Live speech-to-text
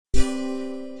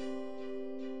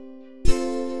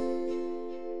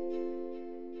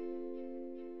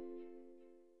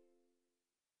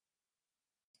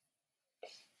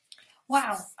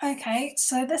Wow. Okay.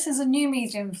 So this is a new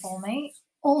medium for me.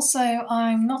 Also,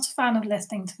 I'm not a fan of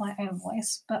listening to my own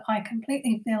voice, but I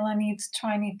completely feel I need to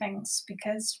try new things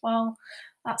because, well,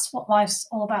 that's what life's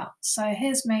all about. So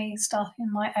here's me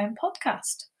starting my own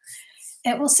podcast.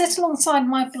 It will sit alongside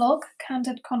my blog,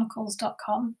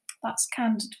 candidchronicles.com. That's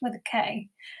candid with a K.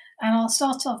 And I'll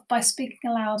start off by speaking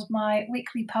aloud my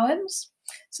weekly poems.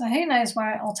 So who knows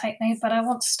where it will take me, but I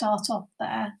want to start off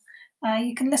there.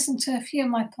 You can listen to a few of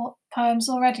my poems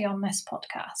already on this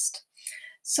podcast.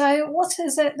 So, what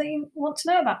is it that you want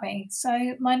to know about me?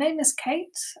 So, my name is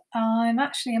Kate. I'm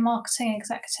actually a marketing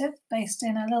executive based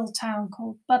in a little town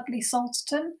called Budleigh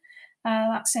Salterton.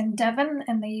 That's in Devon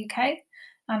in the UK.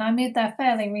 And I moved there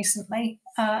fairly recently,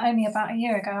 only about a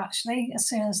year ago, actually, as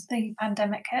soon as the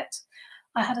pandemic hit.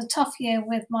 I had a tough year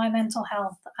with my mental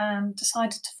health and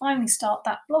decided to finally start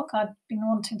that blog I'd been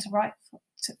wanting to write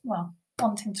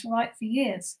wanting to write for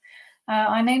years.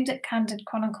 I named it Candid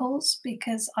Chronicles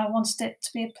because I wanted it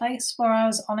to be a place where I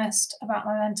was honest about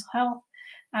my mental health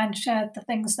and shared the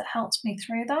things that helped me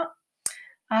through that.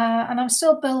 And I'm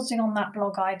still building on that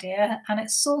blog idea, and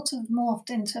it's sort of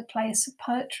morphed into a place of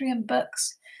poetry and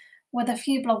books with a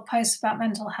few blog posts about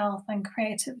mental health and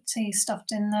creativity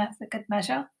stuffed in there for good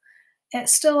measure.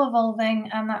 It's still evolving,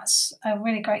 and that's a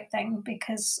really great thing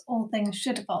because all things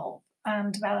should evolve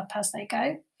and develop as they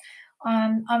go.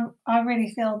 And I really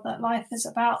feel that life is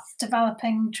about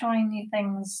developing, trying new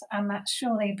things, and that's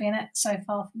surely been it so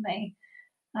far for me,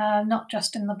 not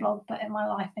just in the blog, but in my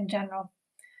life in general.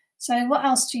 So, what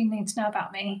else do you need to know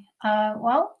about me?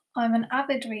 Well, I'm an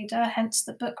avid reader, hence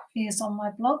the book reviews on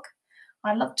my blog.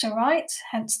 I love to write,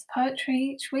 hence the poetry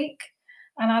each week.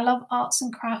 And I love arts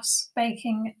and crafts,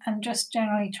 baking, and just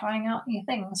generally trying out new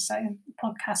things. So, the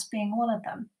podcast being one of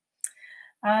them.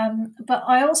 But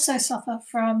I also suffer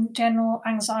from general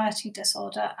anxiety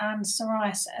disorder and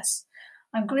psoriasis.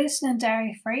 I'm gluten and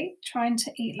dairy free, trying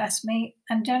to eat less meat,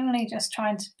 and generally just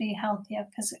trying to be healthier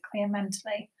physically and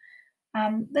mentally.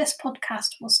 And this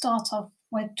podcast will start off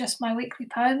with just my weekly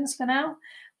poems for now,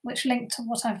 which link to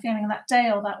what I'm feeling that day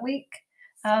or that week.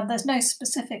 There's no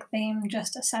specific theme,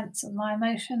 just a sense of my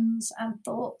emotions and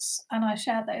thoughts, and I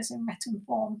share those in written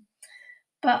form.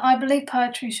 But I believe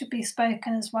poetry should be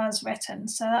spoken as well as written,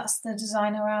 so that's the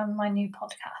design around my new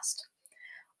podcast.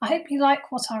 I hope you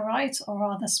like what I write, or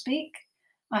rather speak.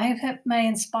 I hope it may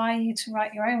inspire you to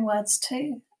write your own words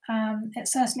too. It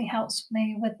certainly helps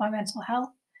me with my mental health,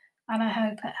 and I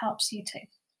hope it helps you too.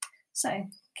 So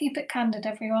keep it candid,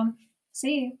 everyone.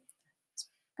 See you.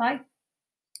 Bye.